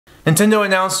Nintendo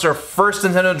announced their first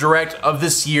Nintendo Direct of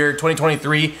this year,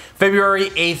 2023, February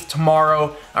 8th,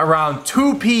 tomorrow, around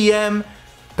 2 p.m.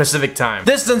 Pacific time.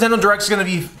 This Nintendo Direct is going to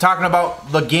be talking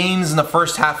about the games in the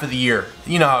first half of the year.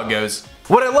 You know how it goes.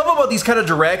 What I love about these kind of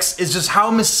Directs is just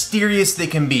how mysterious they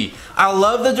can be. I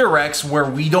love the Directs where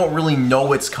we don't really know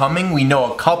what's coming. We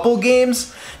know a couple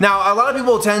games. Now, a lot of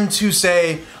people tend to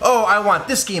say, oh, I want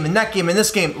this game and that game and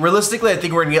this game. Realistically, I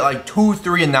think we're gonna get like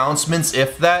 2-3 announcements,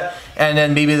 if that, and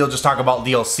then maybe they'll just talk about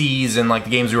DLCs and like the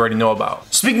games we already know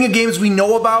about. Speaking of games we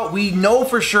know about, we know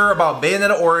for sure about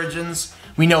Bayonetta Origins,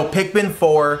 we know Pikmin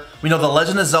 4, we know The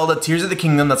Legend of Zelda Tears of the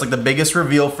Kingdom, that's like the biggest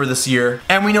reveal for this year,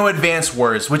 and we know Advance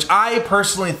Wars, which I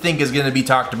personally think is going to be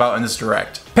talked about in this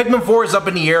Direct. Pikmin 4 is up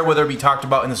in the air whether it be talked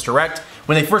about in this Direct.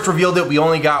 When they first revealed it, we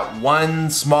only got one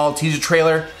small teaser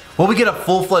trailer. Will we get a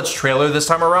full-fledged trailer this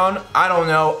time around? I don't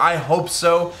know. I hope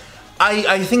so.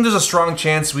 I think there's a strong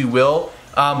chance we will,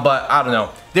 but I don't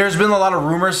know. There's been a lot of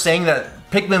rumors saying that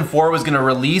Pikmin 4 was going to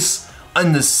release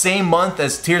in the same month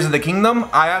as Tears of the Kingdom.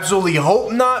 I absolutely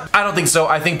hope not. I don't think so.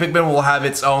 I think Pikmin will have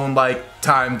its own like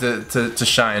time to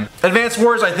shine. Advance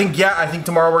Wars, I think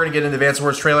tomorrow we're gonna get an Advance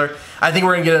Wars trailer. I think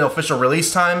we're gonna get an official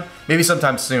release time, maybe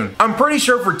sometime soon. I'm pretty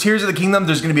sure for Tears of the Kingdom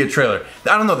there's gonna be a trailer.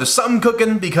 I don't know, there's something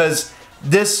cooking because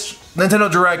this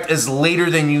Nintendo Direct is later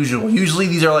than usual. Usually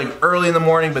these are like early in the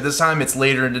morning, but this time it's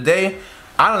later in the day.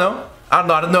 I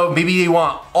don't know, maybe they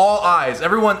want all eyes,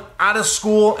 everyone out of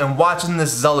school and watching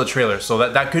this Zelda trailer, so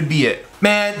that could be it.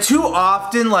 Man, too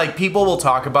often like people will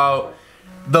talk about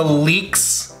the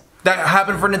leaks that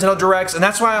happen for Nintendo Directs, and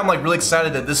that's why I'm like really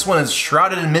excited that this one is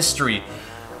shrouded in mystery.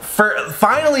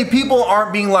 Finally, people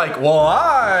aren't being like, well,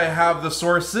 I have the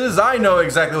sources, I know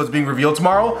exactly what's being revealed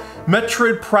tomorrow.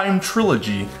 Metroid Prime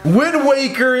Trilogy, Wind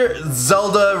Waker,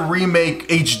 Zelda Remake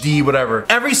HD, whatever.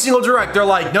 Every single Direct, they're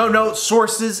like, no,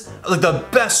 sources, like the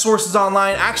best sources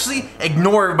online. Actually,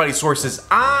 ignore everybody's sources.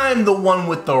 I'm the one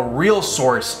with the real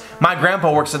source. My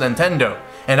grandpa works at Nintendo,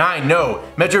 and I know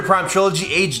Metroid Prime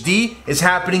Trilogy HD is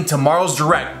happening tomorrow's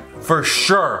Direct, for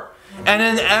sure. And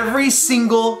then every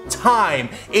single time,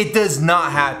 it does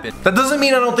not happen. That doesn't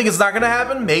mean I don't think it's not gonna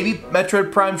happen. Maybe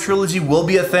Metroid Prime Trilogy will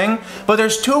be a thing, but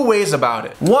there's two ways about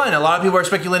it. One, a lot of people are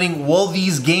speculating, will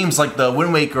these games like the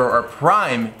Wind Waker or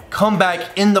Prime come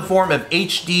back in the form of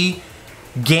HD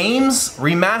games,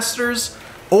 remasters,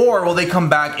 or will they come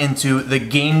back into the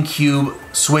GameCube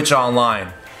Switch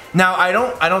Online? Now, I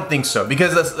don't think so,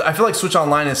 because I feel like Switch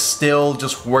Online is still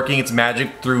just working its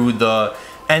magic through the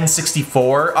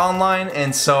N64 online,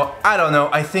 and so I don't know.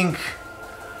 I think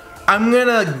I'm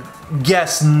gonna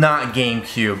guess not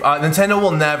GameCube. Nintendo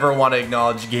will never want to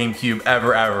acknowledge GameCube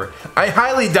ever. I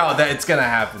highly doubt that it's gonna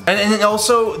happen. And then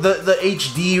also the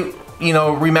HD, you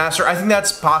know, remaster. I think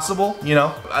that's possible. You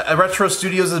know, Retro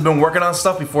Studios has been working on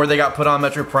stuff before they got put on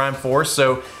Metroid Prime 4,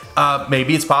 so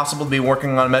maybe it's possible to be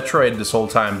working on Metroid this whole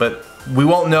time, but we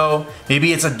won't know.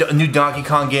 Maybe it's a new Donkey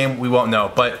Kong game. We won't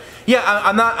know, but. Yeah,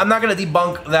 I'm not gonna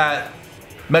debunk that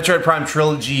Metroid Prime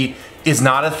Trilogy is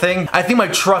not a thing. I think my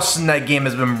trust in that game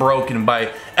has been broken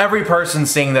by every person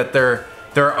saying that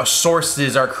their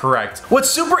sources are correct.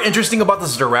 What's super interesting about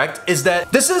this Direct is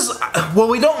that this is, well,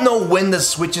 we don't know when the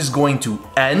Switch is going to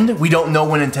end. We don't know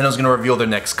when Nintendo's gonna reveal their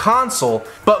next console,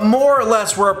 but more or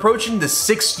less we're approaching the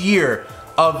 6th year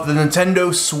of the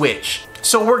Nintendo Switch.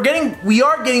 So we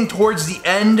are getting towards the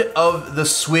end of the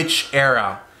Switch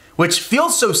era, which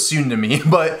feels so soon to me,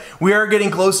 but we are getting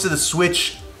close to the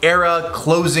Switch era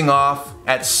closing off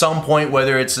at some point,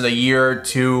 whether it's in a year or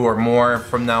two or more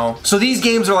from now. So these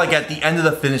games are like at the end of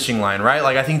the finishing line, right?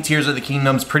 Like I think Tears of the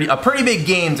Kingdom's a pretty big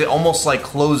game to almost like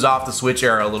close off the Switch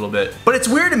era a little bit. But it's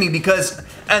weird to me because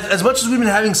as much as we've been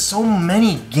having so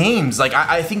many games, like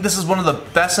I think this is one of the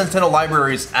best Nintendo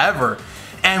libraries ever,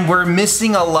 and we're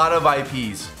missing a lot of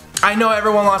IPs. I know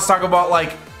everyone wants to talk about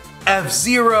like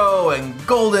F-Zero and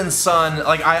Golden Sun,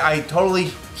 like I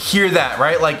totally hear that,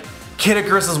 right? Like Kid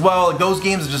Icarus as well, like those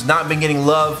games have just not been getting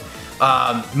love.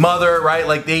 Mother, right?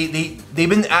 Like they've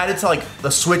been added to like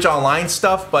the Switch Online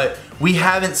stuff, but we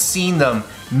haven't seen them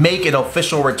make an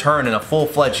official return in a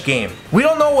full-fledged game. We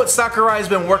don't know what Sakurai's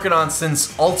been working on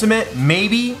since Ultimate.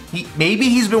 Maybe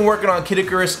he's been working on Kid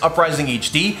Icarus Uprising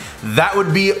HD. That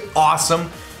would be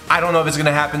awesome. I don't know if it's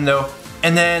gonna happen though.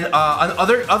 And then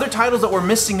other titles that we're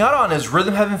missing out on is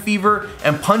Rhythm Heaven Fever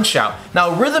and Punch-Out.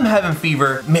 Now, Rhythm Heaven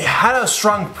Fever had a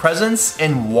strong presence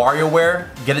in WarioWare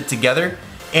Get It Together,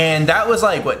 and that was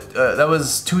like what that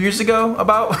was 2 years ago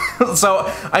about.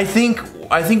 So I think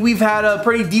we've had a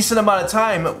pretty decent amount of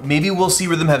time. Maybe we'll see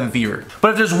Rhythm Heaven Fever.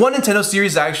 But if there's one Nintendo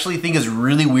series I actually think is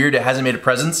really weird it hasn't made a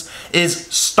presence, is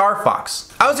Star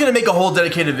Fox. I was gonna make a whole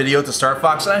dedicated video to Star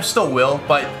Fox, and I still will,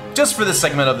 but just for this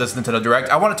segment of this Nintendo Direct,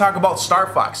 I want to talk about Star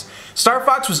Fox. Star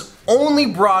Fox was only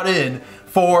brought in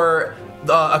for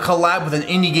a collab with an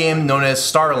indie game known as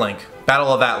Starlink.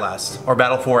 Battle of Atlas, or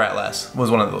Battle for Atlas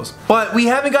was one of those. But we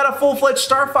haven't got a full-fledged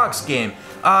Star Fox game.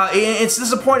 It's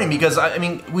disappointing because, I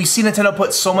mean, we see Nintendo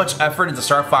put so much effort into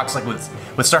Star Fox, like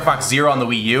with Star Fox Zero on the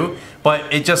Wii U,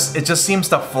 but it just seems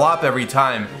to flop every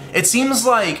time. It seems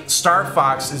like Star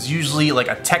Fox is usually like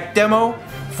a tech demo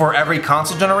for every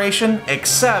console generation,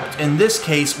 except in this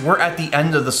case, we're at the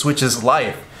end of the Switch's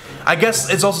life. I guess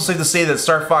it's also safe to say that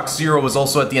Star Fox Zero was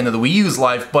also at the end of the Wii U's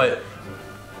life, but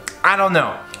I don't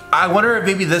know. I wonder if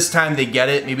maybe this time they get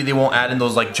it. Maybe they won't add in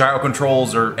those like gyro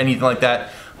controls or anything like that.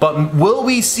 But will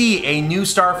we see a new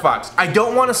Star Fox? I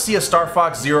don't want to see a Star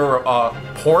Fox Zero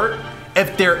port.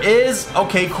 If there is,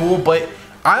 okay, cool. But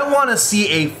I want to see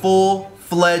a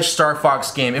full-fledged Star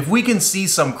Fox game. If we can see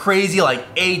some crazy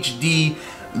like HD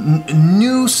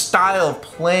new style of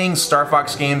playing Star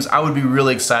Fox games, I would be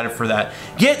really excited for that.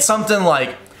 Get something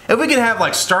like, if we could have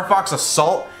like Star Fox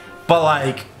Assault, but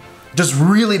like just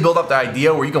really build up the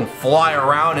idea where you can fly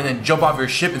around and then jump off your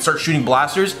ship and start shooting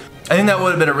blasters. I think that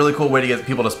would have been a really cool way to get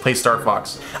people to play Star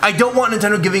Fox. I don't want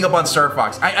Nintendo giving up on Star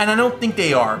Fox, and I don't think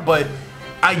they are, but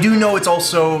I do know it's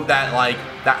also that like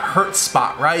that hurt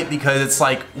spot, right? Because it's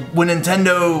like when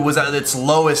Nintendo was at its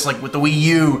lowest, like with the Wii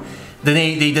U, then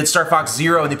they did Star Fox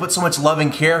Zero and they put so much love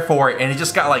and care for it, and it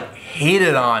just got like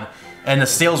hated on, and the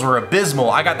sales were abysmal.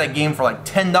 I got that game for like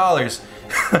 $10.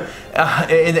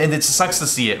 And it sucks to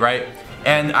see it, right?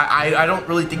 And I don't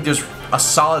really think there's a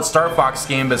solid Star Fox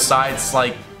game besides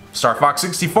like Star Fox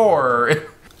 64.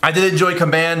 I did enjoy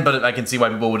Command, but I can see why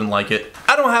people wouldn't like it.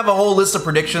 I don't have a whole list of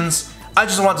predictions. I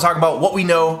just want to talk about what we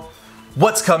know,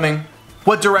 what's coming,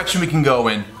 what direction we can go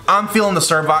in. I'm feeling the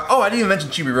Star Fox. Oh, I didn't even mention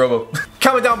Chibi Robo.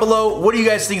 Comment down below, what do you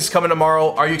guys think is coming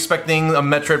tomorrow? Are you expecting a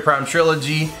Metroid Prime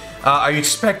Trilogy? Are you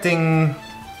expecting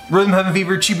Rhythm Heaven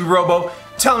Fever, Chibi Robo?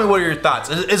 Tell me what are your thoughts.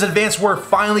 Is Advance War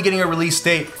finally getting a release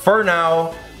date? For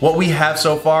now, what we have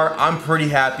so far, I'm pretty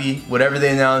happy. Whatever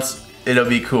they announce, it'll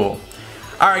be cool.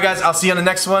 Alright guys, I'll see you on the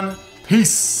next one.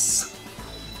 Peace!